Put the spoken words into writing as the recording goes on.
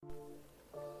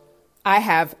I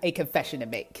have a confession to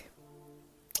make.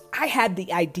 I had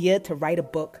the idea to write a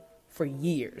book for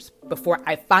years before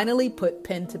I finally put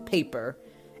pen to paper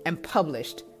and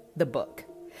published the book.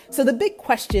 So the big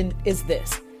question is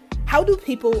this: how do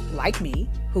people like me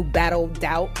who battle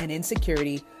doubt and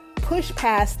insecurity push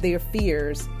past their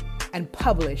fears and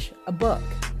publish a book?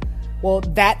 Well,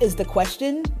 that is the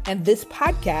question, and this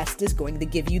podcast is going to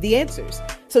give you the answers.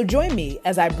 So join me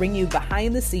as I bring you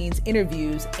behind the scenes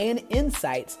interviews and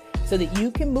insights so that you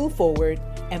can move forward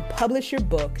and publish your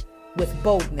book with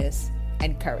boldness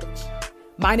and courage.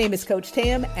 My name is Coach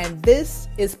Tam, and this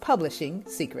is Publishing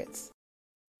Secrets.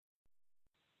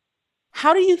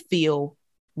 How do you feel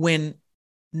when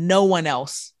no one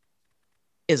else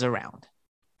is around?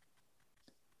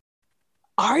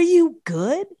 Are you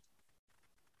good?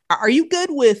 Are you good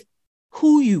with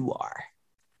who you are,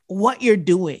 what you're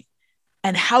doing,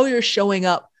 and how you're showing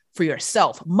up for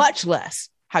yourself, much less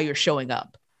how you're showing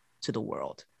up to the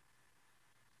world?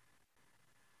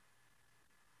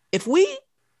 If we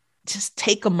just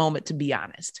take a moment to be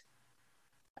honest,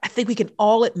 I think we can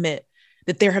all admit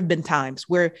that there have been times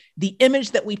where the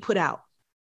image that we put out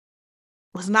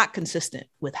was not consistent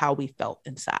with how we felt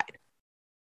inside.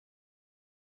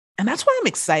 And that's why I'm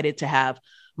excited to have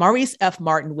Maurice F.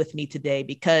 Martin with me today,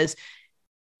 because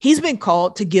he's been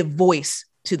called to give voice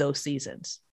to those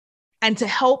seasons and to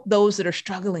help those that are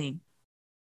struggling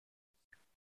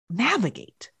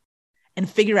navigate and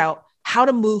figure out how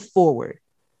to move forward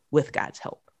with God's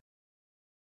help.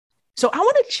 So I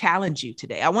want to challenge you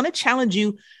today. I want to challenge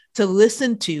you to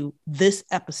listen to this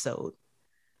episode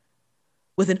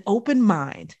with an open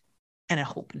mind and an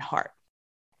open heart.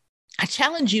 I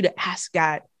challenge you to ask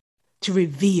God to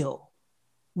reveal,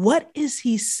 what is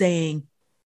he saying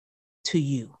to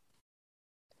you?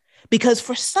 Because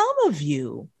for some of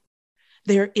you,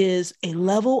 there is a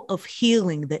level of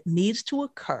healing that needs to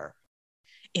occur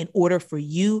in order for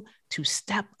you to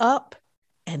step up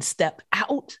and step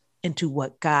out into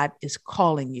what God is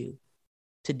calling you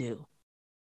to do.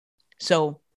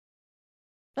 So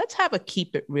let's have a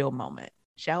keep it real moment,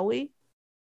 shall we?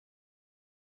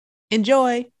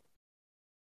 Enjoy.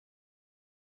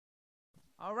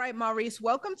 All right, Maurice,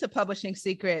 welcome to Publishing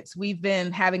Secrets. We've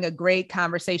been having a great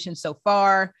conversation so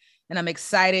far, and I'm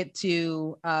excited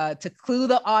to clue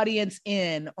the audience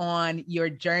in on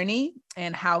your journey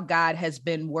and how God has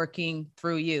been working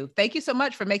through you. Thank you so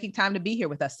much for making time to be here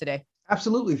with us today.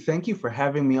 Absolutely. Thank you for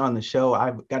having me on the show.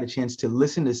 I've got a chance to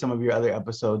listen to some of your other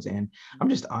episodes, and I'm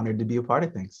just honored to be a part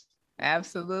of things.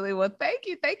 Absolutely. Well, thank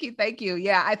you.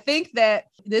 Yeah, I think that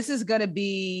this is going to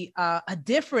be a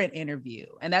different interview.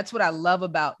 And that's what I love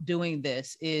about doing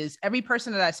this is every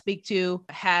person that I speak to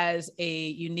has a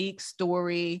unique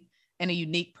story and a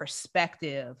unique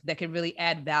perspective that can really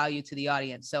add value to the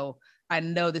audience. So I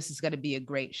know this is going to be a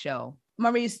great show.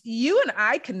 Maurice, you and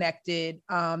I connected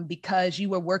because you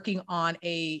were working on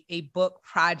a book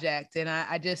project. And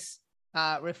I just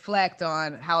reflect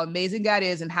on how amazing God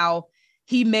is and how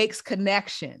he makes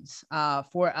connections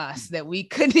for us that we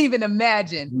couldn't even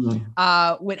imagine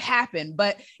would happen.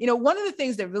 But, you know, one of the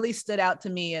things that really stood out to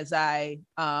me as I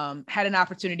had an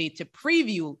opportunity to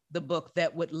preview the book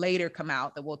that would later come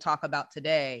out that we'll talk about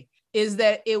today is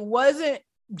that it wasn't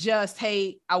just,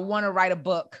 hey, I want to write a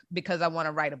book because I want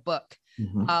to write a book.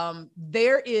 Mm-hmm.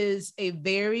 There is a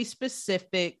very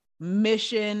specific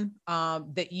mission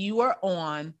that you are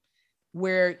on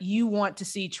where you want to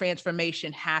see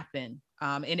transformation happen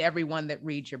in everyone that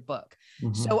reads your book.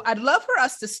 Mm-hmm. So I'd love for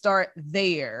us to start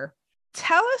there.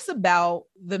 Tell us about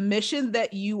the mission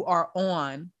that you are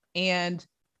on and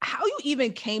how you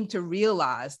even came to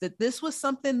realize that this was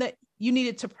something that you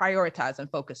needed to prioritize and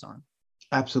focus on.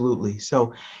 Absolutely.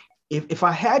 So if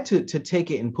I had to take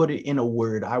it and put it in a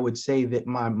word, I would say that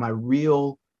my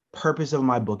real purpose of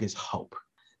my book is hope.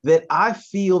 That I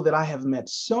feel that I have met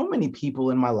so many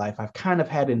people in my life. I've kind of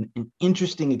had an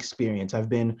interesting experience. I've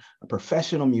been a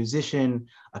professional musician,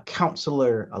 a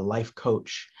counselor, a life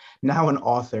coach, now an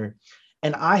author.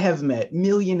 And I have met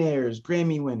millionaires,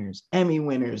 Grammy winners, Emmy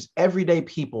winners, everyday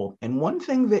people. And one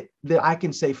thing that I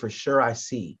can say for sure I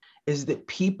see is that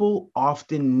people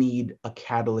often need a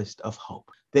catalyst of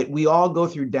hope. That we all go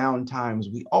through down times,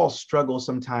 we all struggle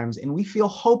sometimes, and we feel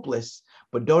hopeless,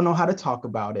 but don't know how to talk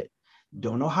about it.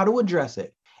 Don't know how to address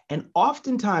it. And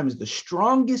oftentimes the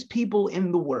strongest people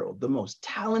in the world, the most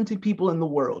talented people in the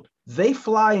world, they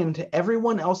fly into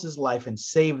everyone else's life and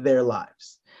save their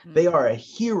lives. Mm-hmm. They are a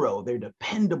hero. They're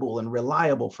dependable and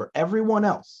reliable for everyone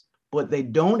else, but they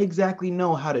don't exactly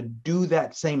know how to do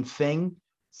that same thing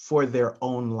for their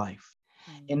own life.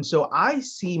 Mm-hmm. And so I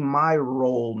see my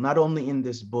role, not only in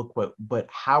this book, but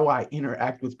how I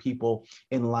interact with people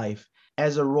in life,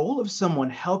 as a role of someone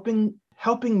helping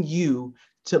you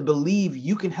to believe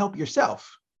you can help yourself.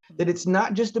 That it's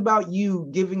not just about you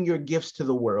giving your gifts to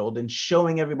the world and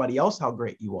showing everybody else how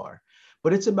great you are,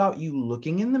 but it's about you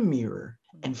looking in the mirror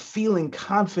and feeling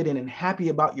confident and happy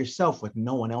about yourself with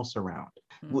no one else around.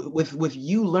 With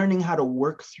you learning how to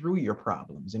work through your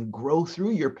problems and grow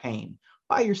through your pain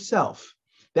by yourself.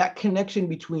 That connection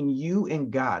between you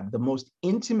and God, the most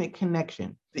intimate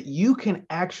connection, that you can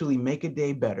actually make a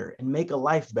day better and make a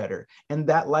life better. And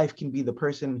that life can be the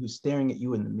person who's staring at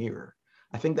you in the mirror.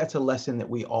 I think that's a lesson that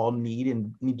we all need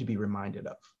to be reminded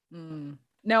of.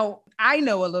 Now, I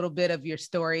know a little bit of your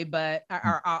story, but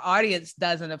our audience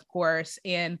doesn't, of course.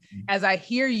 And as I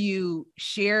hear you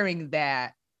sharing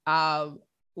that,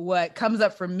 what comes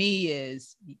up for me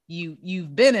is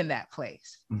you've been in that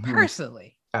place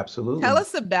personally. Absolutely. Tell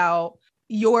us about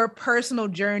your personal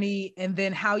journey and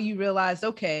then how you realized,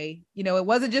 okay, it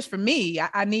wasn't just for me.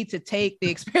 I need to take the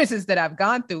experiences that I've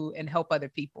gone through and help other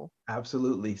people.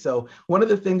 Absolutely. So one of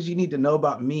the things you need to know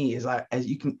about me is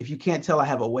if you can't tell, I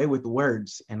have a way with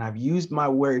words, and I've used my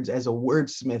words as a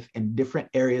wordsmith in different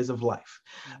areas of life.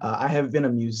 I have been a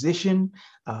musician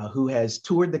who has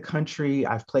toured the country.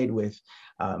 I've played with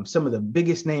some of the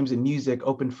biggest names in music,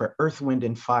 opened for Earth, Wind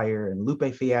and Fire and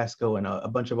Lupe Fiasco and a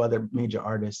bunch of other major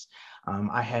artists.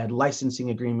 I had licensing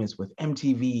agreements with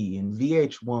MTV and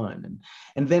VH1.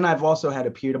 And then I've also had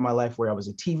a period of my life where I was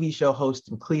a TV show host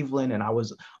in Cleveland, and I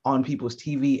was on people's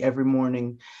TV every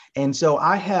morning. And so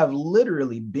I have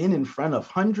literally been in front of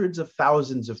hundreds of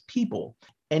thousands of people.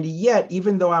 And yet,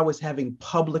 even though I was having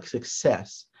public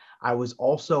success, I was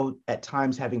also at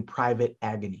times having private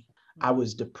agony. I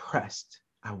was depressed.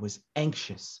 I was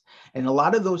anxious. And a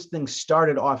lot of those things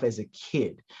started off as a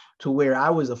kid, to where I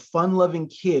was a fun-loving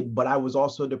kid, but I was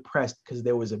also depressed because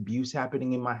there was abuse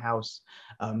happening in my house.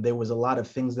 There was a lot of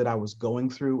things that I was going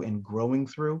through and growing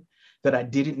through that I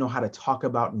didn't know how to talk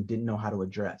about and didn't know how to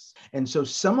address. And so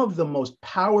some of the most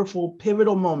powerful,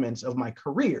 pivotal moments of my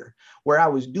career, where I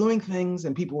was doing things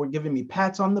and people were giving me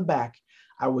pats on the back,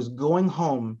 I was going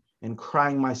home and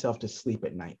crying myself to sleep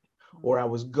at night. Or I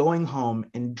was going home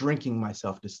and drinking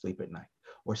myself to sleep at night,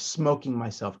 or smoking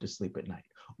myself to sleep at night,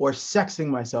 or sexing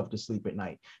myself to sleep at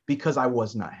night because I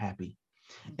was not happy.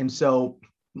 And so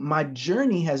my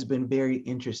journey has been very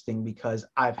interesting because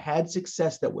I've had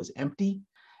success that was empty.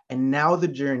 And now the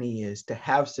journey is to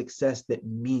have success that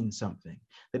means something,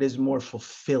 that is more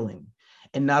fulfilling.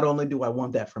 And not only do I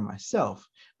want that for myself,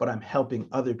 but I'm helping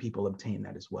other people obtain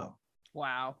that as well.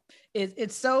 Wow.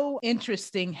 It's so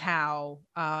interesting how,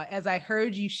 as I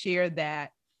heard you share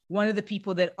that, one of the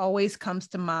people that always comes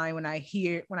to mind when I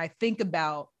think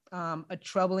about a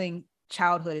troubling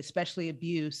childhood, especially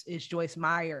abuse, is Joyce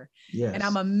Meyer. Yes. And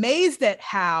I'm amazed at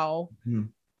how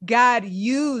God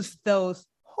used those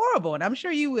horrible, and I'm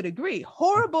sure you would agree,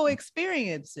 horrible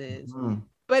experiences.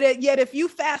 But yet, if you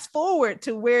fast forward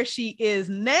to where she is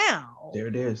now, there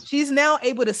it is. She's now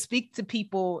able to speak to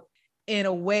people in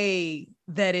a way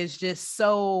that is just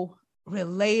so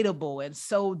relatable and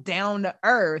so down to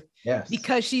earth. Yes.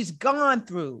 Because she's gone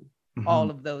through all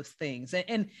of those things.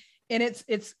 And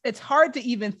it's hard to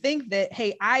even think that,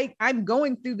 hey, I'm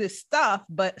going through this stuff,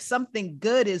 but something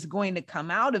good is going to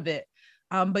come out of it.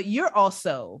 But you're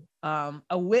also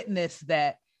a witness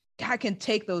that God can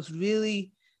take those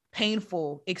really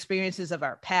painful experiences of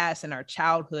our past and our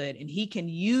childhood, and he can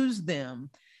use them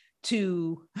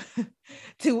to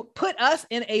put us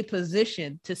in a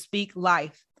position to speak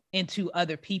life into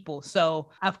other people. So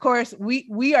of course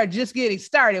we are just getting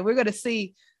started. We're going to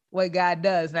see what God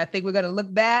does. And I think we're going to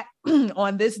look back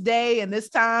on this day and this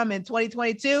time in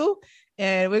 2022.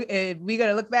 And we're going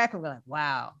to look back and we're like,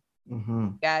 wow,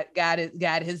 God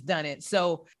has done it.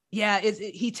 So yeah,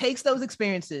 he takes those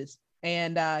experiences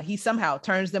and he somehow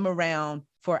turns them around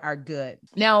for our good.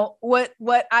 Now, what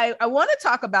I want to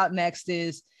talk about next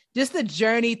is just the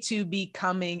journey to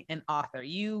becoming an author.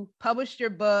 You published your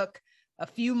book a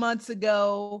few months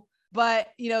ago, but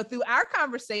through our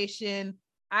conversation,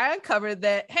 I uncovered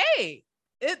that, hey,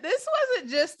 this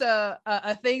wasn't just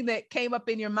a thing that came up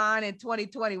in your mind in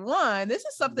 2021. This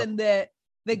is something that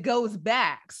goes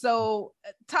back. So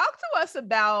talk to us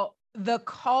about the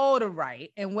call to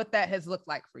write and what that has looked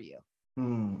like for you.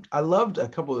 I loved a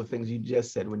couple of things you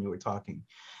just said when you were talking.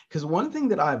 Because one thing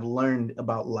that I've learned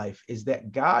about life is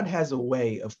that God has a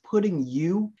way of putting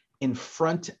you in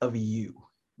front of you.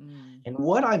 And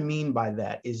what I mean by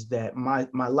that is that my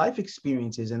life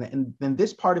experiences, and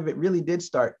this part of it really did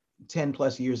start 10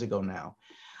 plus years ago now.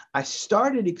 I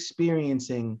started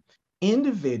experiencing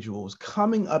individuals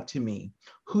coming up to me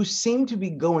who seemed to be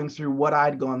going through what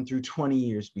I'd gone through 20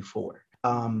 years before.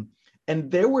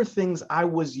 And there were things I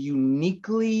was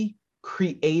uniquely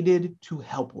created to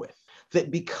help with,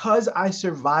 that because I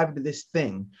survived this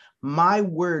thing, my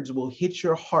words will hit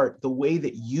your heart the way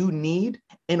that you need,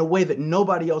 in a way that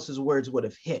nobody else's words would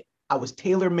have hit. I was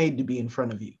tailor-made to be in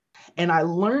front of you. And I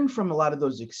learned from a lot of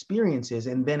those experiences.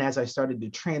 And then as I started to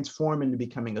transform into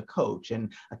becoming a coach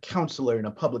and a counselor and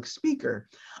a public speaker,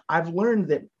 I've learned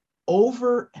that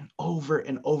over and over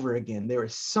and over again, there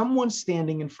is someone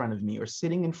standing in front of me or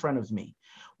sitting in front of me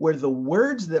where the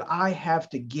words that I have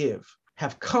to give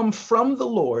have come from the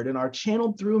Lord and are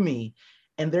channeled through me,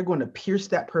 and they're going to pierce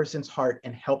that person's heart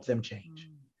and help them change.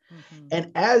 Mm-hmm.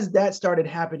 And as that started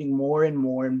happening more and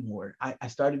more and more, I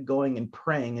started going and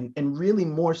praying, and really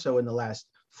more so in the last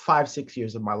 5-6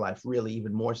 years of my life, really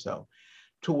even more so,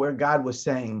 to where God was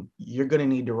saying, you're going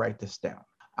to need to write this down.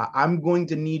 I'm going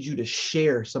to need you to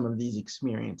share some of these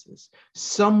experiences.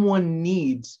 Someone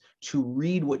needs to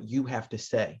read what you have to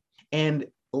say. And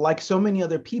like so many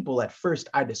other people, at first,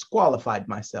 I disqualified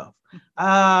myself.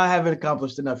 I haven't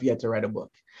accomplished enough yet to write a book.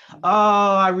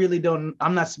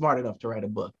 I'm not smart enough to write a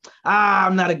book.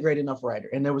 I'm not a great enough writer.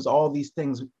 And there was all these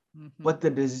things, but the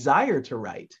desire to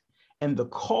write and the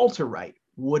call to write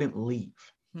wouldn't leave.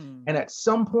 And at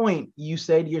some point you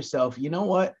say to yourself, you know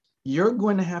what? You're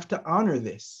going to have to honor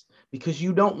this, because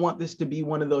you don't want this to be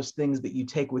one of those things that you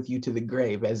take with you to the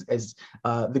grave, as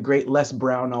the great Les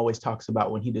Brown always talks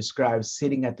about when he describes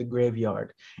sitting at the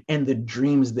graveyard and the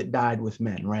dreams that died with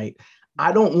men, right?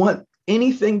 I don't want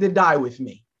anything to die with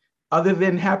me other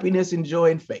than happiness and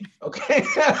joy and faith, okay?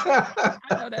 I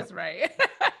know that's right.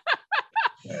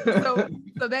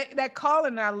 so that call,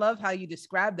 and I love how you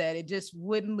describe that. It just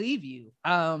wouldn't leave you.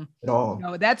 At all. You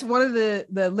know, that's one of the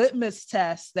litmus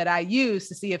tests that I use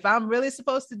to see if I'm really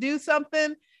supposed to do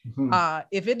something.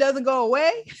 If it doesn't go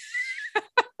away,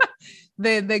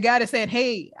 then the God is saying,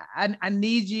 hey, I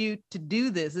need you to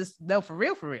do this. For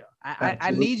real.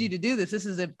 I need you to do this. This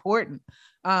is important.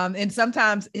 And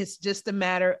sometimes it's just a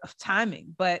matter of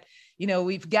timing. But, you know,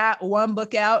 we've got one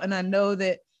book out, and I know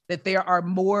that there are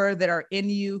more that are in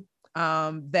you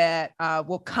that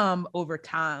will come over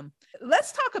time.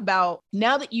 Let's talk about,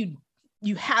 now that you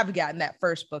have gotten that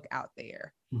first book out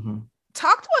there,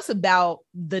 talk to us about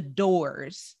the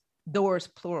doors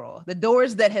plural, the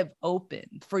doors that have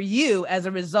opened for you as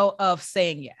a result of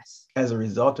saying yes. As a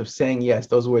result of saying yes,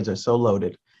 those words are so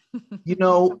loaded. You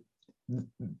know,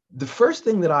 the first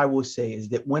thing that I will say is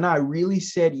that when I really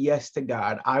said yes to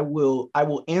God, I will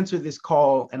answer this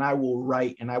call, and I will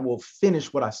write, and I will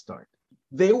finish what I start.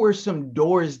 There were some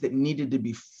doors that needed to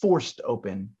be forced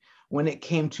open when it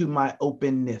came to my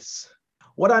openness.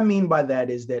 What I mean by that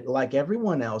is that, like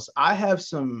everyone else, I have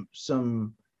some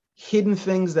hidden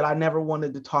things that I never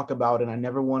wanted to talk about, and I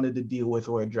never wanted to deal with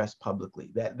or address publicly.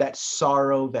 That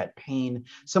sorrow, that pain,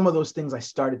 some of those things I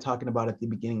started talking about at the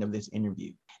beginning of this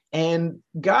interview. And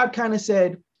God kind of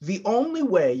said, the only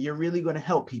way you're really going to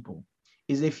help people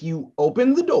is if you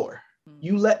open the door,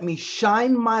 you let me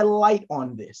shine my light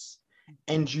on this,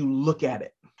 and you look at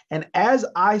it. And as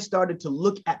I started to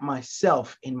look at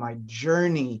myself in my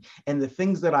journey and the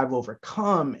things that I've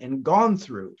overcome and gone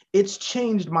through, it's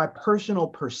changed my personal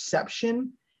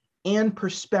perception and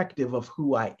perspective of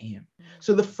who I am.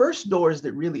 So the first doors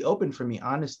that really opened for me,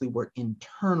 honestly, were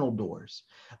internal doors.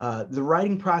 The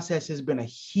writing process has been a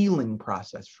healing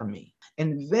process for me.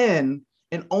 And then,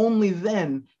 and only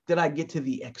then, did I get to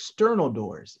the external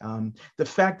doors. The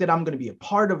fact that I'm going to be a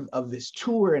part of this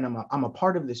tour, and I'm a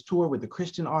part of this tour with the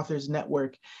Christian Authors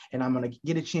Network, and I'm going to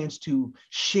get a chance to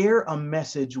share a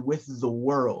message with the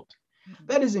world.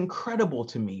 That is incredible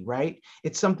to me, right?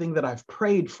 It's something that I've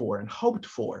prayed for and hoped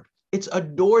for. It's a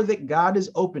door that God is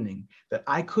opening that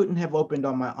I couldn't have opened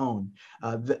on my own.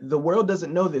 The world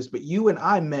doesn't know this, but you and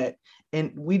I met,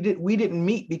 and we didn't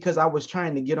meet because I was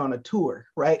trying to get on a tour,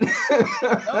 right?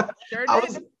 Oh, sure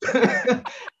did.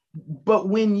 But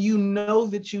when you know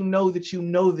that you know that you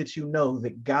know that you know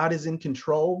that God is in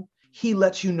control, He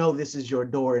lets you know this is your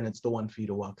door, and it's the one for you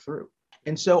to walk through.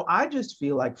 And so I just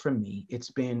feel like, for me,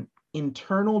 it's been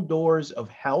internal doors of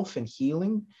health and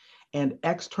healing, and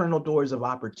external doors of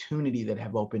opportunity that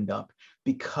have opened up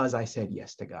because I said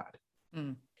yes to God.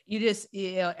 You just,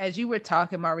 as you were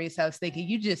talking, Maurice, I was thinking,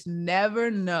 you just never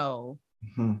know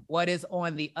what is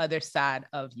on the other side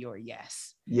of your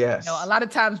yes. Yes. A lot of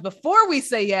times before we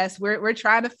say yes, we're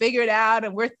trying to figure it out,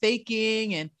 and we're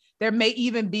thinking, and there may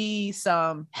even be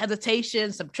some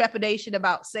hesitation, some trepidation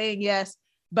about saying yes.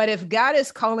 But if God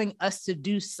is calling us to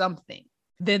do something,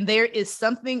 then there is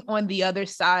something on the other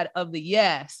side of the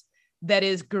yes that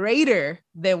is greater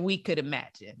than we could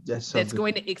imagine. That's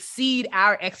going to exceed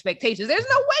our expectations. There's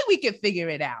no way we can figure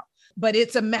it out, but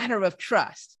it's a matter of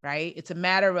trust, right? It's a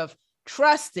matter of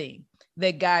trusting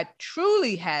that God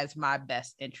truly has my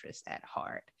best interest at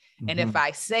heart. And if I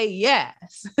say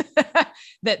yes,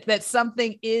 that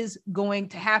something is going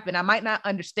to happen. I might not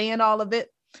understand all of it.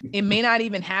 It may not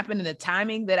even happen in the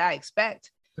timing that I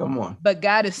expect. Come on. But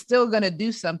God is still going to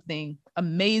do something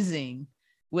amazing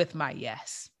with my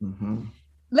yes.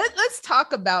 Let's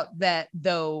talk about that,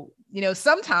 though. You know,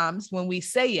 sometimes when we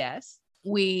say yes,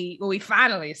 when we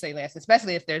finally say yes,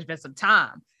 especially if there's been some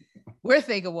time, we're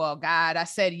thinking, well, God, I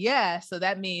said yes, so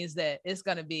that means that it's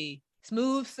going to be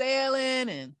smooth sailing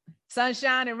and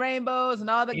sunshine and rainbows and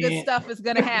all the good stuff is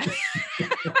going to happen.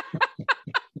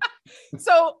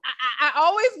 So I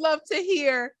always love to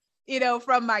hear, you know,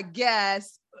 from my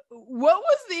guests, what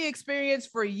was the experience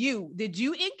for you? Did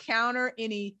you encounter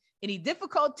any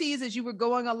difficulties as you were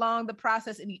going along the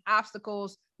process, any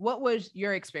obstacles? What was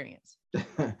your experience?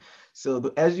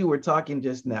 So as you were talking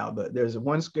just now, there's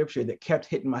one scripture that kept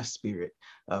hitting my spirit,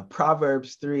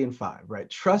 Proverbs 3:5, right?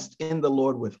 Trust in the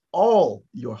Lord with all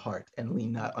your heart and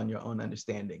lean not on your own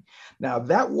understanding. Now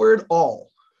that word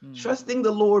all, trusting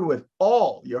the Lord with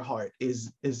all your heart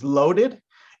is loaded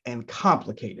and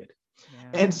complicated.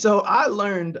 Yeah. And so I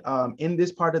learned in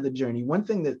this part of the journey, one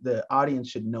thing that the audience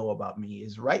should know about me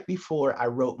is right before I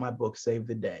wrote my book, Save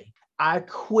the Day, I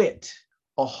quit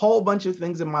a whole bunch of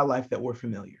things in my life that were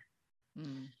familiar.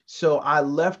 So I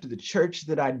left the church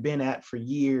that I'd been at for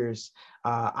years.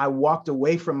 I walked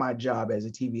away from my job as a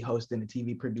TV host and a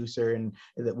TV producer and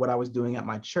what I was doing at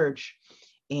my church.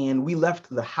 And we left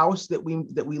the house that we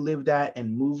lived at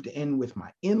and moved in with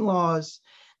my in-laws.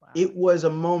 Wow. It was a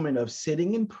moment of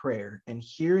sitting in prayer and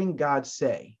hearing God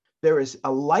say, there is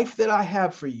a life that I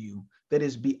have for you that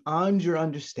is beyond your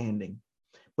understanding,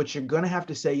 but you're going to have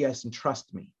to say yes and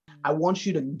trust me. I want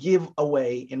you to give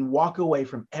away and walk away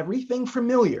from everything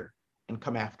familiar and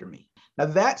come after me. Now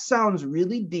that sounds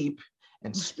really deep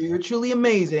and spiritually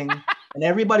amazing. And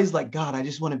everybody's like, God, I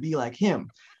just want to be like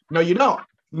him. No, you don't.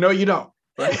 No, you don't.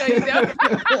 Right? No, you don't.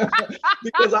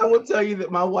 Because I will tell you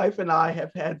that my wife and I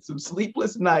have had some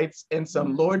sleepless nights and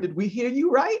some, Lord, did we hear you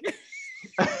right?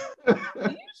 Are you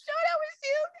sure that was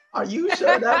you? Are you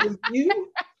sure that was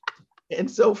you? And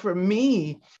so for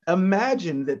me,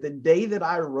 imagine that the day that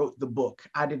I wrote the book,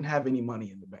 I didn't have any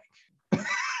money in the bank.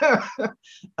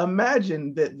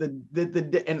 Imagine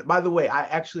that and by the way, I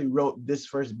actually wrote this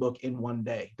first book in one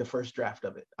day, the first draft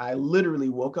of it. I literally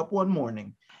woke up one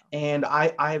morning and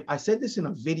I said this in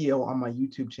a video on my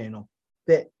YouTube channel,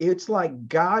 that it's like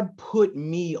God put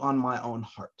me on my own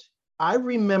heart. I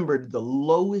remembered the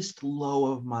lowest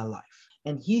low of my life.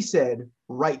 And he said,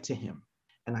 write to him.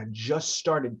 And I just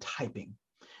started typing.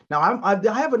 Now, I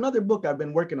have another book I've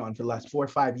been working on for the last 4 or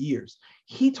 5 years.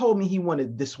 He told me he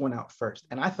wanted this one out first.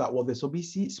 And I thought, well, this will be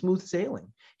smooth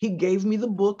sailing. He gave me the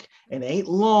book. It ain't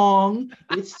long.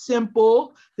 It's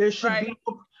simple. There should be.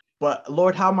 But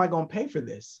Lord, how am I going to pay for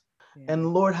this? Yeah.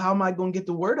 And Lord, how am I going to get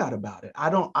the word out about it?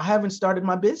 I haven't started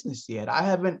my business yet. I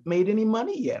haven't made any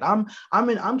money yet. I'm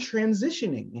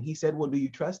transitioning. And he said, well, do you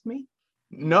trust me?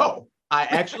 No. I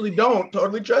actually don't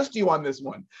totally trust you on this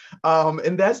one.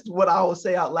 And that's what I will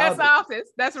say out loud. That's office.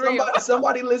 That's real.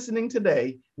 Somebody listening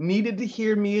today needed to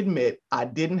hear me admit I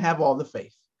didn't have all the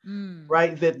faith,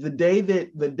 right? That the day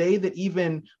that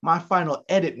even my final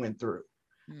edit went through,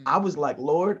 I was like,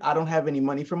 Lord, I don't have any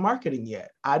money for marketing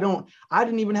yet. I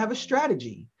didn't even have a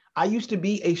strategy. I used to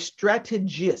be a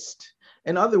strategist.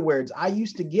 In other words, I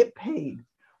used to get paid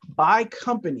by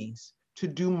companies to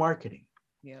do marketing.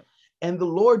 Yep. And the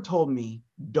Lord told me,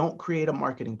 don't create a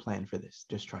marketing plan for this.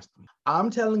 Just trust me.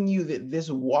 I'm telling you that this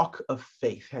walk of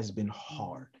faith has been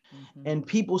hard. And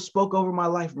people spoke over my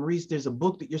life. Maurice, there's a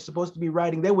book that you're supposed to be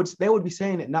writing. They would be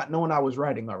saying it, not knowing I was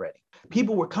writing already.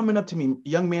 People were coming up to me,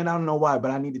 young man, I don't know why,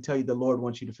 but I need to tell you, the Lord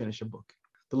wants you to finish a book.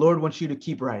 The Lord wants you to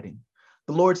keep writing.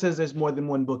 The Lord says there's more than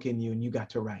one book in you and you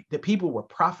got to write. The people were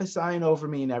prophesying over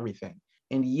me and everything.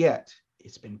 And yet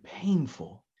it's been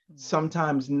painful.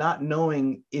 Sometimes not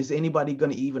knowing, is anybody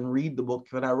going to even read the book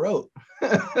that I wrote?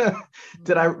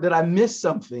 Did I miss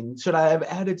something? Should I have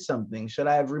added something? Should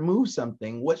I have removed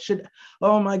something?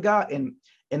 Oh my God. And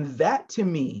that to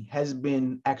me has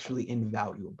been actually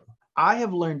invaluable. I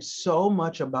have learned so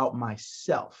much about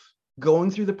myself going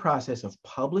through the process of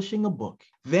publishing a book,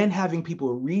 then having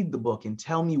people read the book and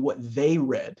tell me what they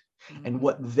read and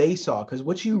what they saw. Because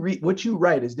what you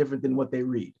write is different than what they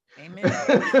read. Amen.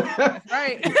 That's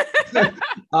right.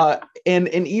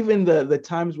 And even the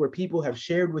times where people have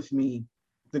shared with me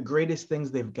the greatest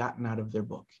things they've gotten out of their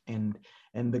book. And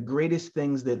And the greatest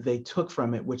things that they took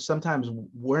from it, which sometimes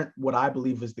weren't what I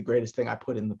believe is the greatest thing I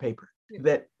put in the paper,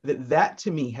 that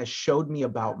to me has showed me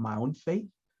about my own faith,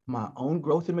 my own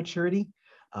growth and maturity.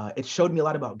 It showed me a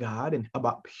lot about God and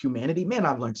about humanity. Man,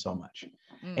 I've learned so much.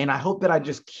 And I hope that I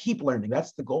just keep learning.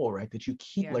 That's the goal, right? That you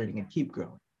keep learning and keep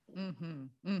growing.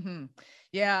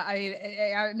 Yeah,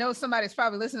 I know somebody's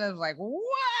probably listening and like, what?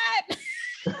 This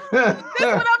is what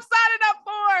I'm signing up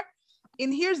for.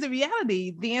 And here's the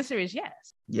reality. The answer is yes.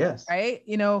 Yes. Right?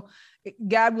 You know,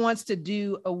 God wants to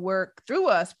do a work through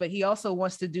us, but he also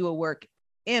wants to do a work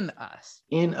in us.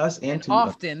 In us and to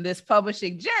often us. This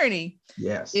publishing journey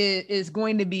yes is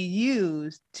going to be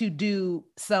used to do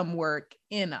some work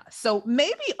in us. So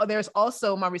maybe there's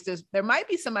also, Maurice, there might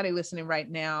be somebody listening right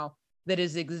now that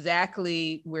is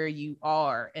exactly where you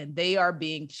are, and they are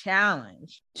being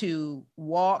challenged to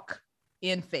walk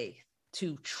in faith,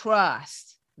 to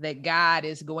trust that God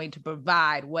is going to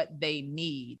provide what they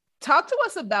need. Talk to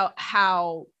us about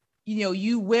how,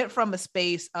 you went from a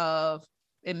space of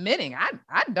admitting,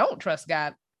 I don't trust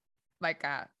God like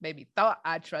I maybe thought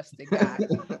I trusted God.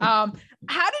 How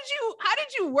did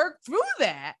you work through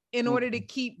that in order to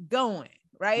keep going?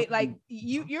 Right? Like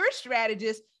you're a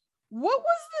strategist. What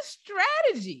was the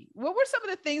strategy? What were some of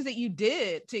the things that you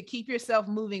did to keep yourself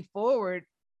moving forward,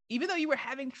 even though you were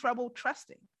having trouble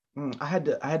trusting? I had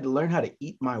to learn how to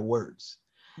eat my words.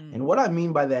 And what I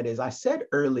mean by that is, I said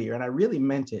earlier, and I really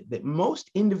meant it, that most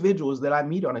individuals that I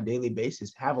meet on a daily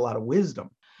basis have a lot of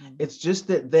wisdom. It's just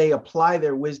that they apply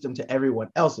their wisdom to everyone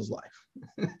else's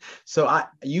life. So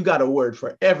you got a word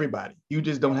for everybody. You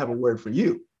just don't have a word for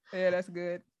you. Yeah, that's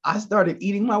good. I started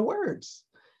eating my words.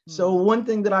 So one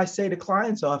thing that I say to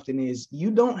clients often is,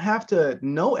 you don't have to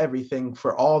know everything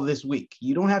for all this week.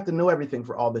 You don't have to know everything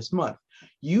for all this month.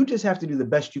 You just have to do the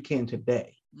best you can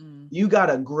today. You got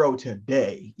to grow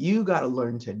today. You got to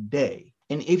learn today.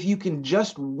 And if you can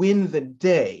just win the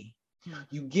day,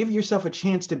 you give yourself a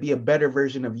chance to be a better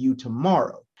version of you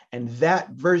tomorrow. And that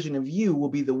version of you will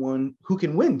be the one who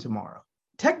can win tomorrow.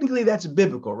 Technically, that's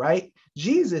biblical, right?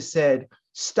 Jesus said,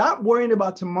 stop worrying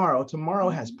about tomorrow. Tomorrow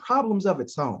has problems of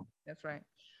its own. That's right.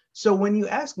 So when you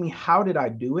ask me, how did I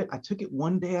do it? I took it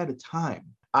one day at a time.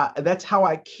 That's how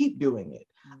I keep doing it.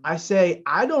 I say,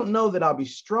 I don't know that I'll be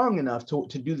strong enough to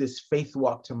do this faith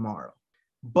walk tomorrow,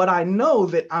 but I know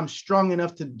that I'm strong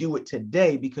enough to do it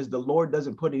today because the Lord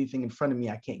doesn't put anything in front of me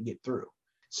I can't get through.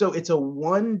 So it's a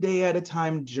one day at a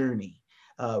time journey.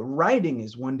 Writing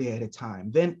is one day at a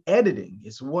time. Then editing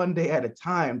is one day at a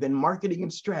time. Then marketing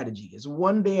and strategy is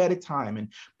one day at a time.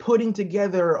 And putting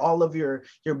together all of your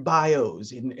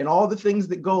bios and all the things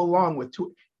that go along with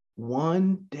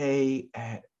one day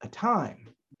at a time.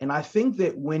 And I think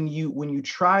that when you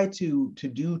try to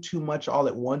do too much all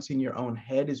at once in your own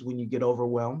head is when you get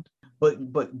overwhelmed.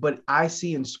 But I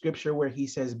see in scripture where he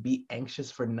says, be anxious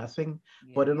for nothing,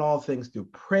 but in all things through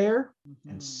prayer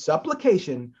and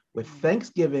supplication with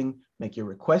thanksgiving, make your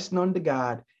request known to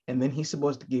God. And then he's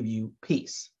supposed to give you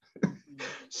peace.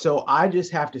 So I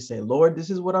just have to say, Lord, this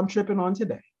is what I'm tripping on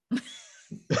today.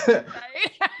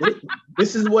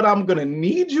 This is what I'm going to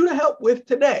need you to help with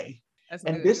today.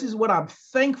 And this is what I'm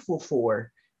thankful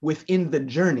for within the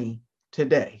journey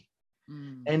today.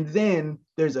 And then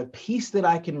there's a peace that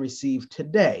I can receive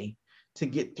today to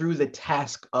get through the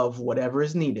task of whatever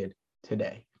is needed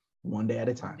today, one day at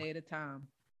a time. One day at a time.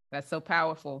 That's so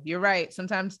powerful. You're right.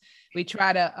 Sometimes we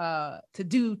try to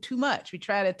do too much. We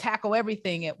try to tackle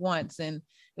everything at once, and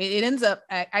it ends up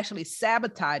actually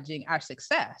sabotaging our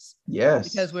success. Yes.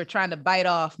 Because we're trying to bite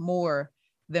off more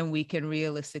than we can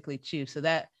realistically chew. So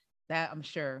that I'm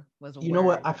sure was a You know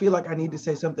what? I feel like I need to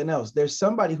say something else. There's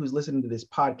somebody who's listening to this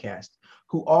podcast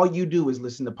who all you do is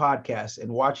listen to podcasts and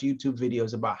watch YouTube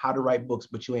videos about how to write books,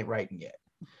 but you ain't writing yet.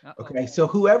 Uh-oh. Okay. So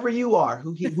whoever you are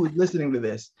who's listening to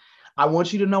this, I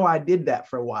want you to know I did that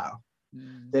for a while.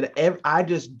 That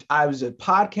I was a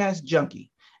podcast junkie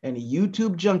and a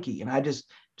YouTube junkie. And I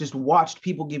just watched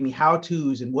people give me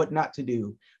how-tos and what not to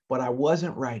do, but I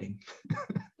wasn't writing.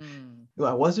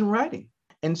 I wasn't writing.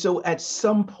 And so at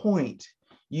some point,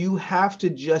 you have to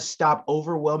just stop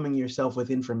overwhelming yourself with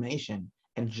information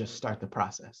and just start the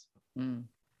process.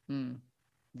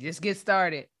 Just get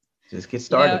started. Just get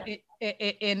started.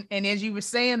 And as you were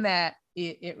saying that,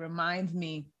 it reminds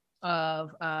me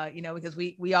of, because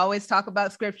we always talk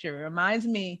about scripture. It reminds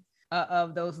me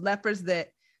of those lepers that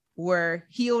were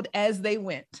healed as they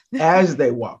went. As they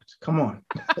walked. Come on.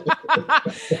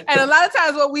 And a lot of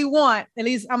times what we want, at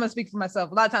least I'm going to speak for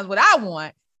myself, a lot of times what I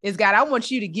want is, God, I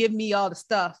want you to give me all the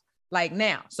stuff like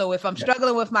now. So if I'm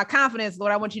struggling with my confidence,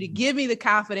 Lord, I want you to give me the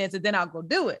confidence and then I'll go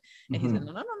do it. And he said,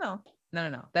 no.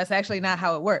 no. That's actually not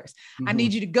how it works. I Mhm.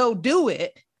 need you to go do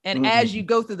it. And as you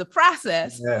go through the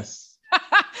process, Yes.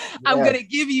 I'm Yes. going to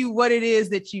give you what it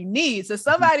is that you need. So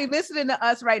somebody listening to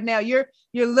us right now, you're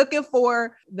looking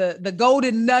for the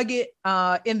golden nugget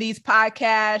in these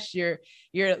podcasts.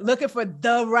 You're looking for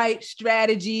the right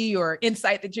strategy or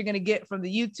insight that you're going to get from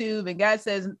the YouTube. And God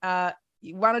says,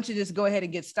 why don't you just go ahead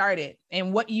and get started?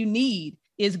 And what you need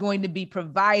is going to be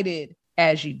provided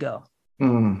as you go.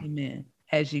 Amen.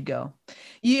 As you go.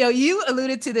 You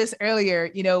alluded to this earlier.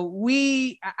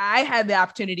 I had the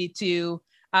opportunity to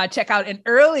check out an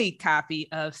early copy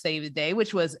of Save the Day,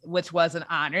 which was an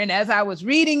honor. And as I was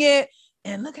reading it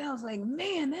and looking, I was like,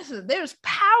 man, there's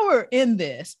power in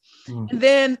this. And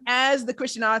then as the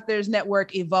Christian Authors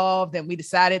Network evolved, and we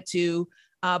decided to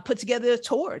put together a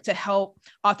tour to help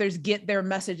authors get their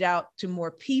message out to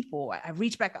more people. I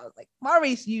reached back. I was like,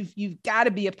 Maurice, you've got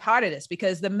to be a part of this,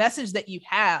 because the message that you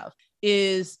have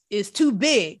is too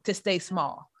big to stay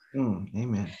small.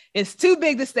 Amen. It's too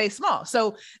big to stay small.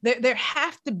 So there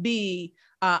have to be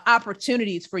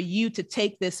opportunities for you to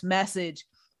take this message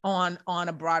on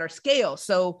a broader scale.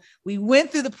 So we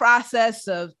went through the process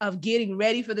of getting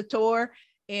ready for the tour.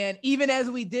 And even as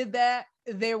we did that,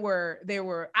 there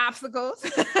were obstacles,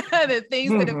 the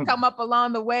things that have come up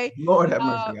along the way. Lord have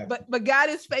mercy. But God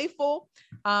is faithful,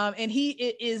 and He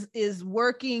is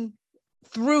working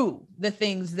through the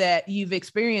things that you've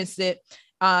experienced, and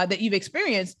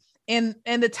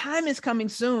the time is coming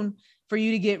soon for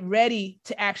you to get ready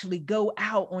to actually go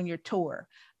out on your tour.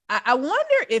 I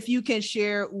wonder if you can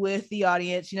share with the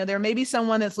audience, there may be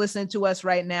someone that's listening to us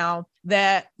right now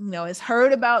that, has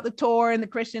heard about the tour and the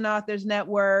Christian Authors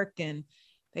Network, and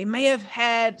they may have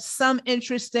had some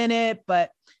interest in it,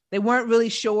 but they weren't really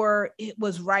sure it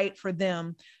was right for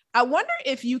them. I wonder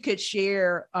if you could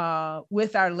share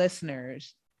with our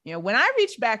listeners, when I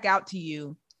reached back out to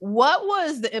you, what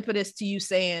was the impetus to you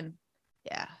saying,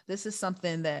 yeah, this is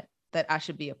something that I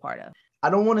should be a part of? I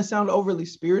don't want to sound overly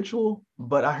spiritual,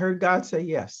 but I heard God say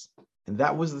yes. And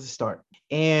that was the start.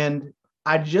 And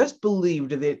I just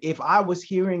believed that if I was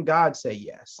hearing God say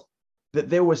yes, that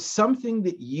there was something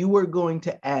that you were going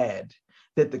to add,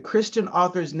 that the Christian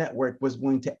Authors Network was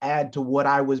going to add to what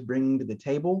I was bringing to the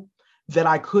table that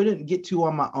I couldn't get to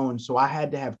on my own. So I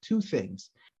had to have two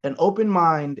things: an open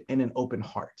mind and an open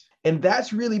heart. And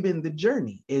that's really been the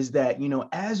journey, is that,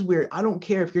 I don't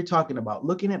care if you're talking about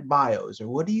looking at bios or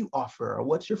what do you offer or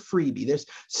what's your freebie. There's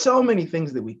so many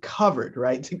things that we covered,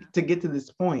 right, to get to this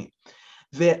point,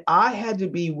 that I had to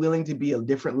be willing to be a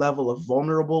different level of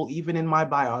vulnerable, even in my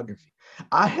biography.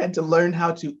 I had to learn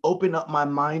how to open up my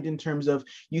mind in terms of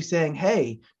you saying,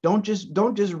 hey, don't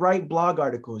just write blog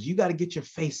articles. You got to get your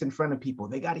face in front of people.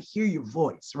 They got to hear your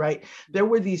voice, right? There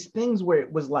were these things where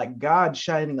it was like God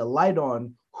shining a light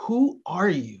on, who are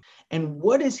you? And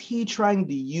what is He trying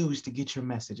to use to get your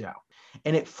message out?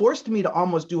 And it forced me to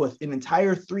almost do an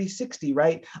entire 360,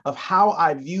 right, of how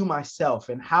I view myself,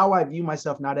 and how I view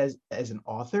myself not as an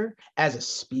author, as a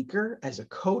speaker, as a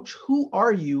coach. Who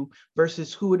are you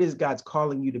versus who it is God's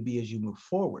calling you to be as you move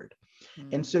forward?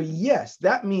 And so, yes,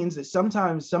 that means that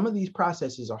sometimes some of these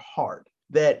processes are hard,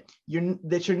 that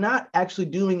you're not actually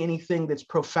doing anything that's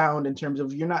profound in terms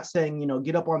of, you're not saying,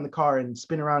 get up on the car and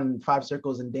spin around in 5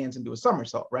 circles and dance and do a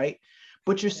somersault, right?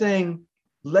 But you're saying,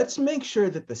 let's make sure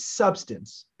that the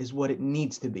substance is what it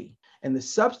needs to be. And the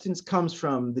substance comes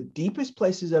from the deepest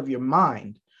places of your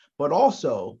mind, but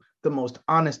also the most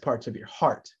honest parts of your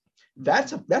heart.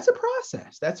 That's a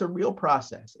process. That's a real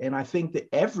process. And I think that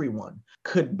everyone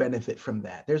could benefit from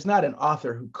that. There's not an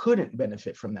author who couldn't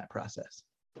benefit from that process.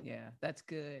 Yeah, that's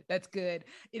good. That's good.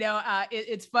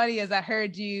 It's funny, as I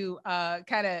heard you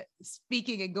kind of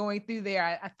speaking and going through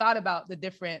there, I thought about the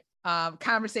different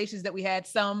conversations that we had,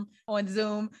 some on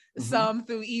Zoom, some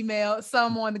through email,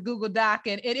 some on the Google Doc.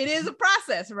 And it is a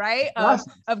process, right?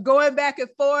 Of going back and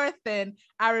forth. And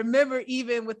I remember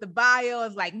even with the bio,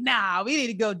 it's like, nah, we need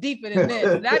to go deeper than this.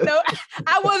 And I know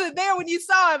I wasn't there when you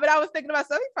saw it, but I was thinking to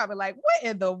myself, he's probably like, what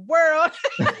in the world?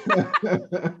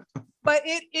 But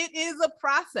it is a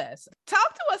process.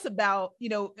 Talk to us about,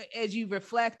 as you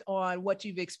reflect on what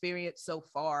you've experienced so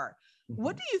far,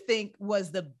 what do you think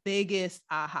was the biggest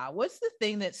aha? What's the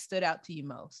thing that stood out to you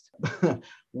most?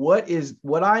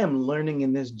 What I am learning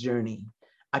in this journey,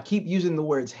 I keep using the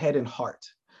words head and heart.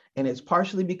 And it's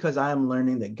partially because I am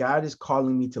learning that God is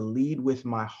calling me to lead with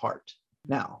my heart.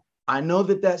 Now, I know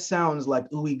that sounds like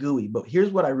ooey gooey, but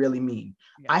here's what I really mean.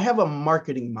 Yeah. I have a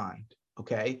marketing mind.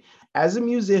 Okay. As a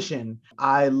musician,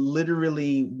 I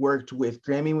literally worked with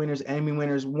Grammy winners, Emmy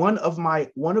winners. One of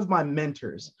my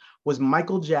mentors was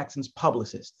Michael Jackson's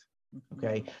publicist.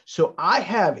 Okay. So I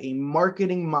have a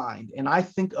marketing mind and I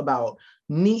think about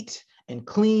neat and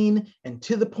clean and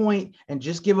to the point and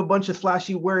just give a bunch of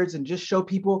flashy words and just show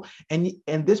people. And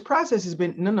this process has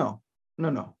been, no,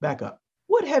 back up.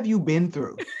 What have you been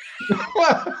through?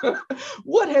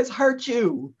 What has hurt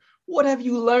you? What have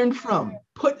you learned from?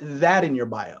 Put that in your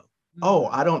bio. Oh,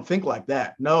 I don't think like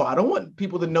that. No, I don't want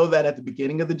people to know that at the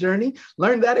beginning of the journey.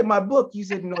 Learn that in my book. You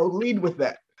said, no, lead with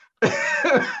that.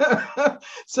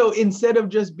 So instead of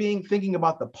just thinking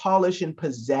about the polish and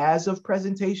pizzazz of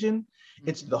presentation,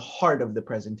 it's the heart of the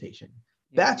presentation.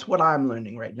 That's what I'm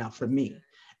learning right now for me.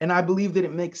 And I believe that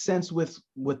it makes sense with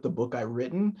the book I've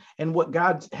written and what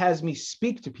God has me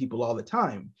speak to people all the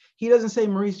time. He doesn't say,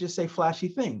 Maurice, just say flashy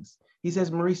things. He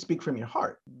says, Maurice, speak from your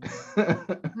heart.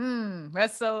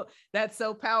 That's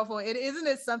so powerful. Isn't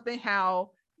it something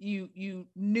how you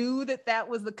knew that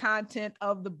was the content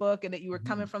of the book and that you were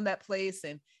coming from that place,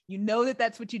 and you know that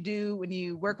that's what you do when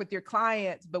you work with your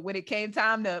clients, but when it came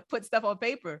time to put stuff on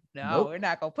paper, nope. We're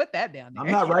not going to put that down there.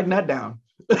 I'm not writing that down.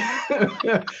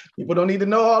 People don't need to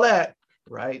know all that,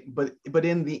 right? But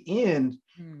in the end,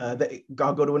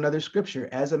 I'll go to another scripture.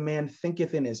 As a man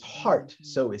thinketh in his heart,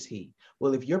 so is he.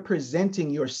 Well, if you're presenting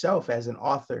yourself as an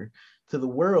author to the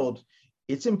world,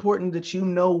 it's important that you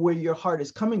know where your heart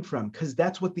is coming from, because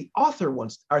that's what the author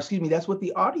wants, or excuse me, that's what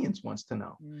the audience wants to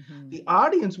know. The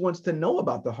audience wants to know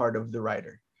about the heart of the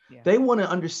writer. Yeah. They want to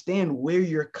understand where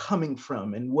you're coming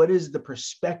from and what is the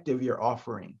perspective you're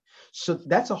offering. So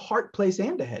that's a heart place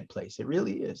and a head place. It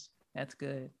really is. That's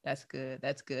good. That's good.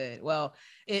 That's good. Well,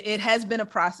 it has been a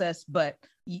process, but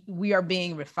we are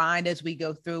being refined as we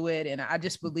go through it. And I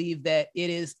just believe that it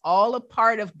is all a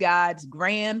part of God's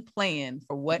grand plan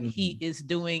for what he is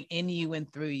doing in you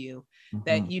and through you,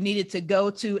 that you needed to go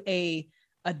to a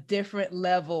different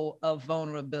level of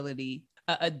vulnerability,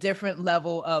 a different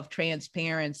level of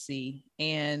transparency.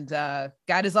 And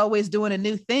God is always doing a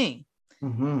new thing.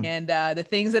 And the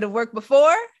things that have worked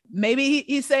before, maybe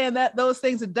he's saying that those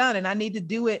things are done and I need to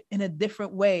do it in a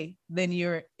different way than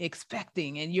you're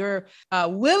expecting. And your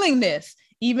willingness,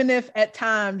 even if at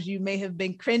times you may have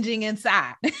been cringing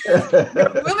inside,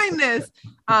 your willingness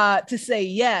to say,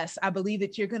 yes, I believe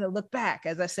that you're going to look back.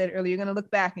 As I said earlier, you're going to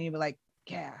look back and you'll be like,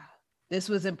 yeah, this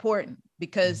was important,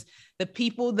 because the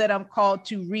people that I'm called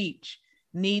to reach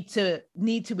need to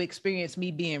experience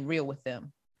me being real with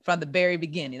them from the very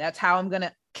beginning. That's how I'm going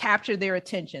to capture their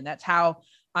attention. That's how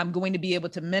I'm going to be able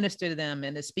to minister to them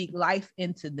and to speak life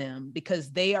into them,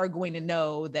 because they are going to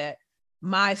know that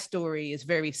my story is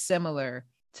very similar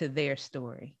to their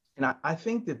story. And I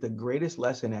think that the greatest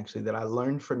lesson actually that I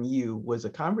learned from you was a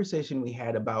conversation we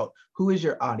had about who is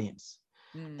your audience.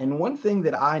 And one thing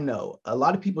that I know, a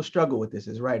lot of people struggle with this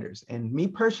as writers. And me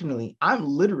personally, I'm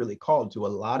literally called to a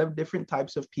lot of different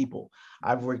types of people.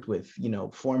 I've worked with,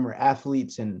 former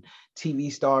athletes and TV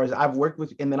stars. I've worked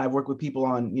with people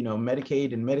on,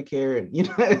 Medicaid and Medicare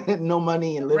and, no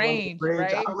money and live on the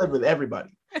bridge. Right? I've lived with everybody,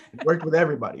 worked with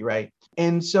everybody. Right.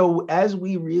 And so as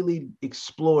we really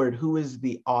explored who is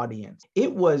the audience,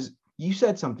 you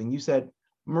said something. You said,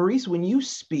 Maurice, when you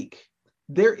speak,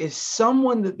 there is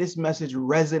someone that this message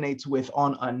resonates with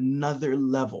on another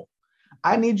level.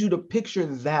 I need you to picture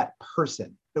that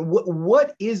person.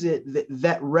 What is it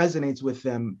that resonates with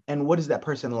them? And what is that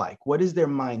person like? What is their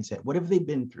mindset? What have they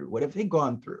been through? What have they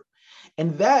gone through?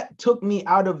 And that took me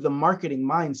out of the marketing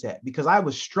mindset, because I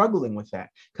was struggling with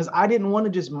that, because I didn't want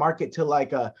to just market to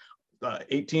like a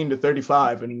 18 to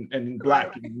 35 and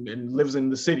Black and lives in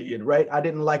the city. And right. I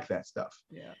didn't like that stuff.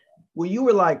 Yeah. Well, you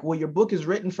were like, well, your book is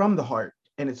written from the heart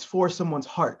and it's for someone's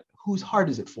heart. Whose heart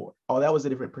is it for? Oh, that was a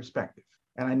different perspective.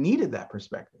 And I needed that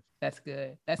perspective. That's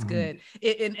good. That's good.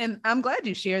 And I'm glad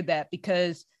you shared that,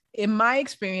 because in my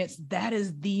experience, that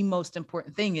is the most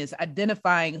important thing, is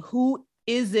identifying who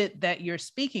is it that you're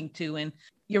speaking to. And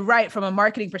you're right, from a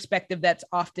marketing perspective, that's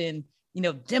often,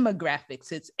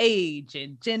 demographics, it's age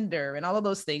and gender and all of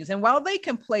those things. And while they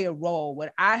can play a role,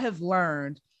 what I have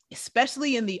learned,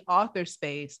 especially in the author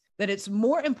space, that it's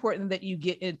more important that you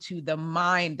get into the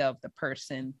mind of the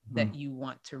person that you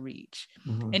want to reach.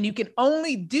 And you can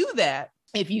only do that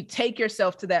if you take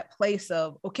yourself to that place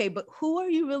of, okay, but who are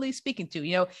you really speaking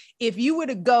to? If you were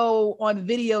to go on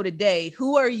video today,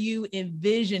 who are you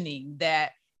envisioning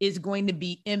that is going to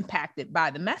be impacted by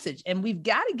the message? And we've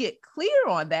got to get clear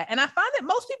on that. And I find that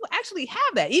most people actually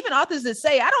have that. Even authors that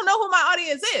say, I don't know who my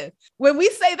audience is. When we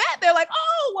say that, they're like,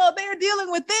 oh, well, they're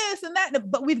dealing with this and that.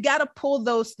 But we've got to pull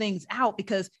those things out,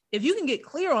 because if you can get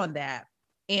clear on that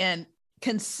and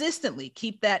consistently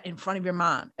keep that in front of your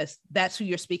mind, as that's who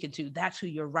you're speaking to, that's who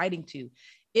you're writing to,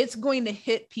 it's going to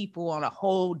hit people on a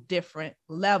whole different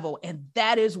level. And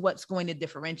that is what's going to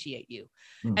differentiate you.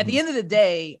 Mm-hmm. At the end of the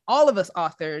day, all of us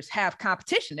authors have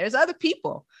competition. There's other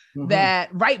people that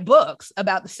write books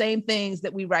about the same things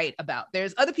that we write about.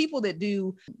 There's other people that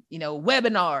do,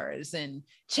 webinars and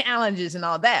challenges and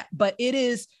all that, but it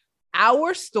is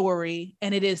our story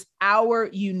and it is our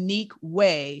unique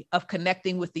way of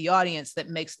connecting with the audience that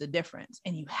makes the difference.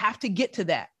 And you have to get to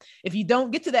that. If you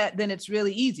don't get to that, then it's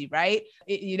really easy, right?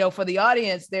 For the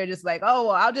audience, they're just like, oh,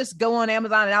 well, I'll just go on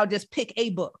Amazon and I'll just pick a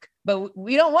book. But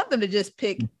we don't want them to just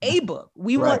pick a book.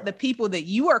 We want the people that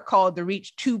you are called to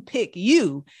reach to pick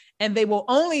you. And they will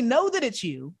only know that it's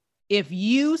you if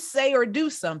you say or do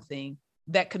something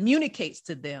that communicates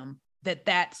to them that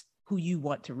that's who you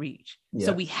want to reach. Yeah.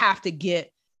 So we have to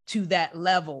get to that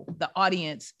level. The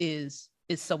audience is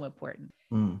so important.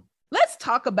 Let's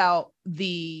talk about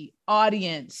the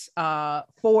audience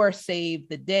for Save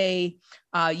the Day.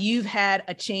 You've had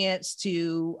a chance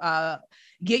to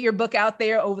get your book out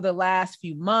there over the last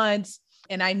few months.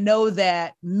 And I know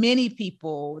that many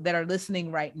people that are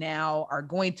listening right now are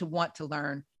going to want to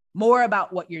learn more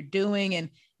about what you're doing. And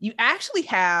you actually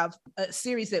have a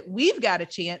series that we've got a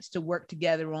chance to work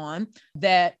together on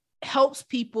that helps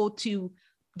people to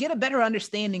get a better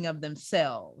understanding of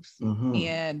themselves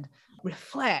and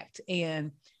reflect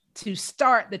and to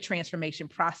start the transformation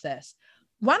process.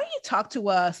 Why don't you talk to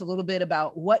us a little bit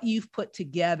about what you've put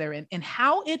together and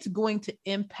how it's going to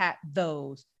impact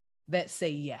those that say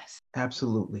yes?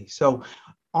 Absolutely. So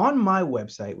on my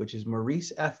website, which is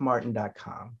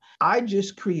mauricefmartin.com, I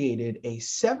just created a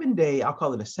 7-day, I'll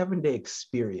call it a 7-day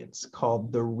experience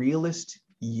called The Realist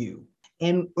You.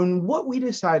 And what we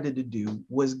decided to do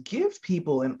was give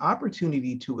people an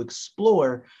opportunity to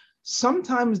explore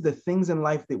sometimes the things in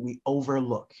life that we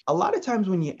overlook. A lot of times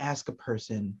when you ask a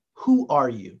person, who are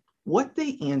you? What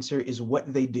they answer is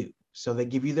what they do. So they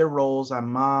give you their roles.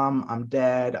 I'm mom, I'm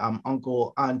dad, I'm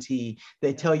uncle, auntie.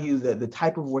 They tell you the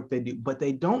type of work they do, but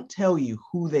they don't tell you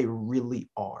who they really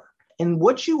are. And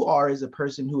what you are is a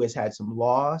person who has had some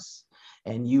loss,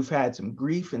 and you've had some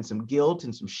grief and some guilt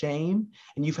and some shame,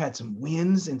 and you've had some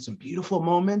wins and some beautiful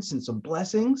moments and some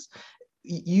blessings.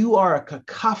 You are a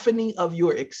cacophony of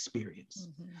your experience.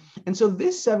 And so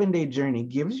this 7-day journey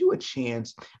gives you a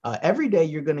chance. Every day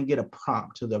you're going to get a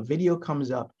prompt. So the video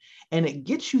comes up and it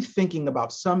gets you thinking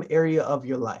about some area of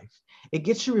your life. It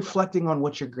gets you reflecting on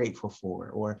what you're grateful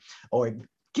for, or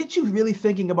get you really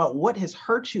thinking about what has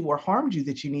hurt you or harmed you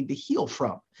that you need to heal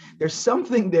from. There's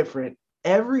something different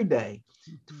every day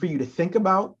for you to think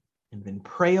about and then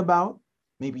pray about,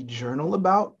 maybe journal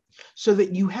about, so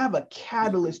that you have a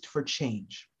catalyst for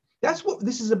change. That's what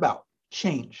this is about,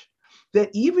 change. That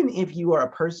even if you are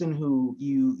a person who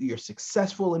you're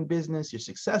successful in business, you're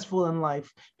successful in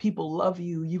life, people love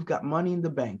you, you've got money in the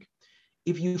bank.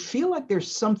 If you feel like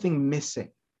there's something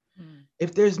missing,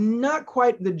 if there's not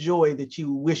quite the joy that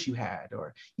you wish you had,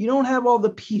 or you don't have all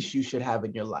the peace you should have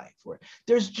in your life, or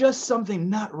there's just something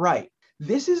not right,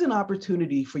 this is an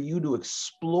opportunity for you to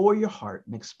explore your heart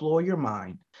and explore your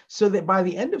mind, so that by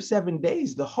the end of 7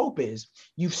 days, the hope is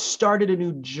you've started a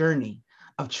new journey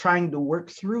of trying to work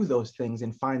through those things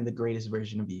and find the greatest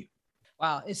version of you.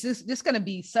 Wow. It's just going to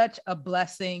be such a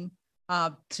blessing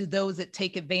to those that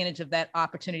take advantage of that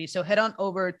opportunity. So head on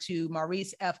over to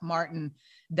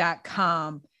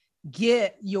mauricefmartin.com,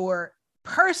 get your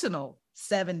personal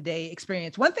 7-day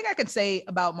experience. One thing I could say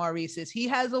about Maurice is he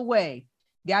has a way.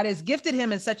 God has gifted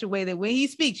him in such a way that when he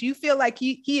speaks, you feel like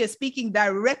he is speaking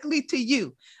directly to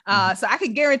you. So I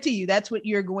can guarantee you that's what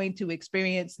you're going to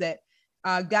experience, that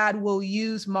God will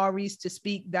use Maurice to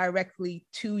speak directly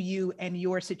to you and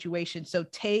your situation. So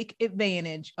take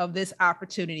advantage of this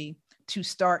opportunity to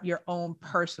start your own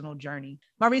personal journey.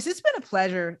 Maurice, it's been a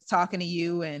pleasure talking to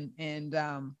you and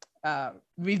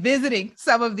revisiting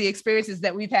some of the experiences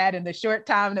that we've had in the short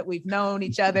time that we've known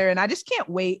each other. And I just can't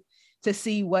wait to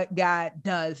see what God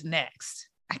does next.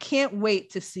 I can't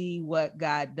wait to see what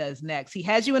God does next. He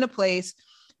has you in a place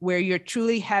where you're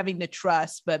truly having to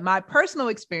trust. But my personal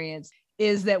experience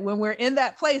is that when we're in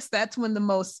that place, that's when the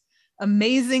most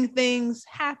amazing things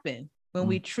happen, when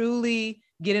we truly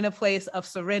get in a place of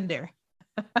surrender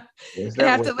and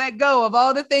have to let go of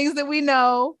all the things that we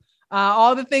know,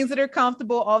 all the things that are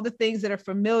comfortable, all the things that are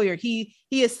familiar. He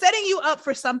is setting you up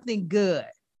for something good.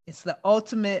 It's the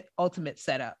ultimate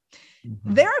setup.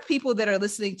 There are people that are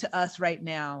listening to us right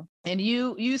now, and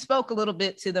you spoke a little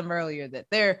bit to them earlier, that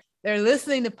they're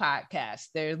listening to podcasts,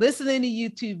 they're listening to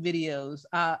YouTube videos.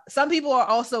 Some people are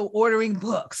also ordering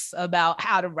books about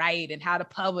how to write and how to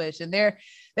publish, and they're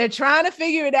trying to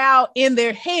figure it out in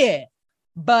their head,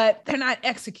 but they're not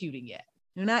executing yet.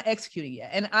 You're not executing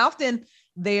yet. And often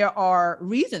there are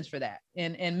reasons for that.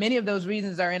 And many of those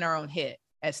reasons are in our own head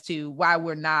as to why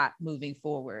we're not moving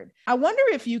forward. I wonder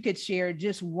if you could share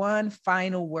just one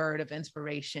final word of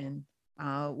inspiration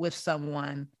with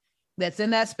someone that's in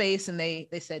that space. And they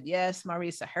said, yes,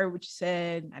 Maurice, I heard what you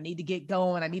said. I need to get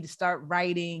going. I need to start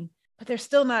writing, but they're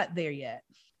still not there yet.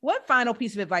 What final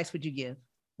piece of advice would you give?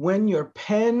 When your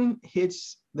pen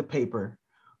hits the paper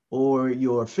or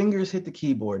your fingers hit the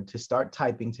keyboard to start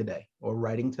typing today or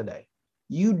writing today,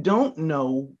 you don't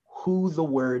know who the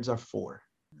words are for.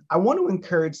 I want to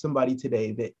encourage somebody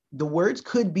today that the words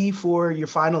could be for your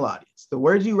final audience. The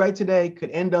words you write today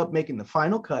could end up making the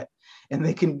final cut, and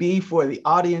they can be for the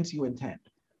audience you intend.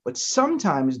 But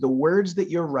sometimes the words that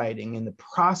you're writing and the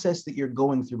process that you're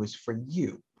going through is for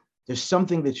you. There's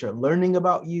something that you're learning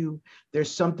about you.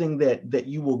 There's something that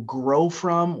you will grow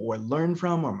from or learn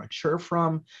from or mature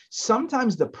from.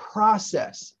 Sometimes the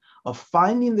process of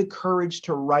finding the courage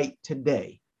to write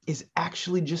today is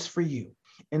actually just for you.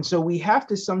 And so we have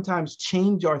to sometimes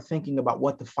change our thinking about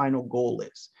what the final goal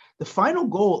is. The final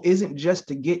goal isn't just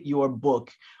to get your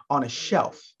book on a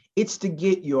shelf. It's to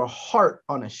get your heart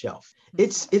on a shelf.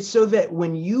 It's so that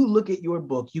when you look at your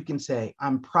book, you can say,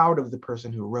 I'm proud of the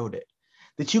person who wrote it,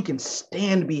 that you can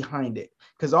stand behind it.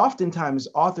 Because oftentimes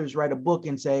authors write a book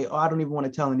and say, oh, I don't even want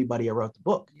to tell anybody I wrote the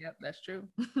book. Yep, that's true.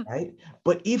 Right?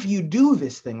 But if you do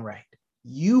this thing right,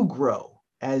 you grow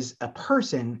as a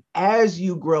person, as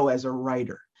you grow as a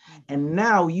writer. And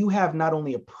now you have not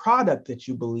only a product that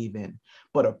you believe in,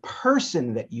 but a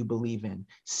person that you believe in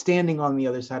standing on the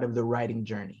other side of the writing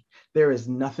journey. There is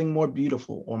nothing more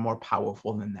beautiful or more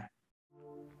powerful than that.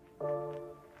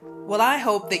 Well, I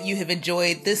hope that you have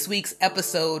enjoyed this week's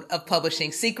episode of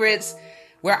Publishing Secrets,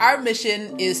 where our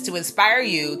mission is to inspire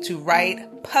you to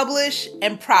write, publish,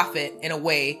 and profit in a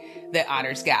way that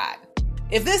honors God.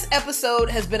 If this episode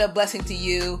has been a blessing to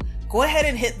you, go ahead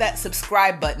and hit that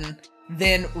subscribe button,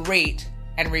 then rate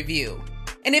and review.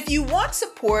 And if you want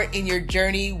support in your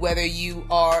journey, whether you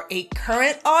are a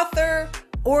current author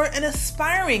or an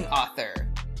aspiring author,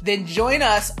 then join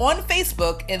us on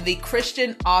Facebook in the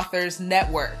Christian Authors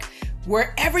Network.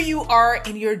 Wherever you are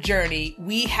in your journey,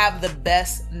 we have the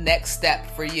best next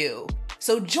step for you.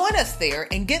 So join us there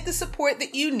and get the support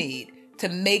that you need to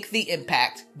make the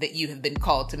impact that you have been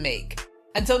called to make.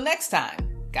 Until next time,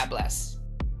 God bless.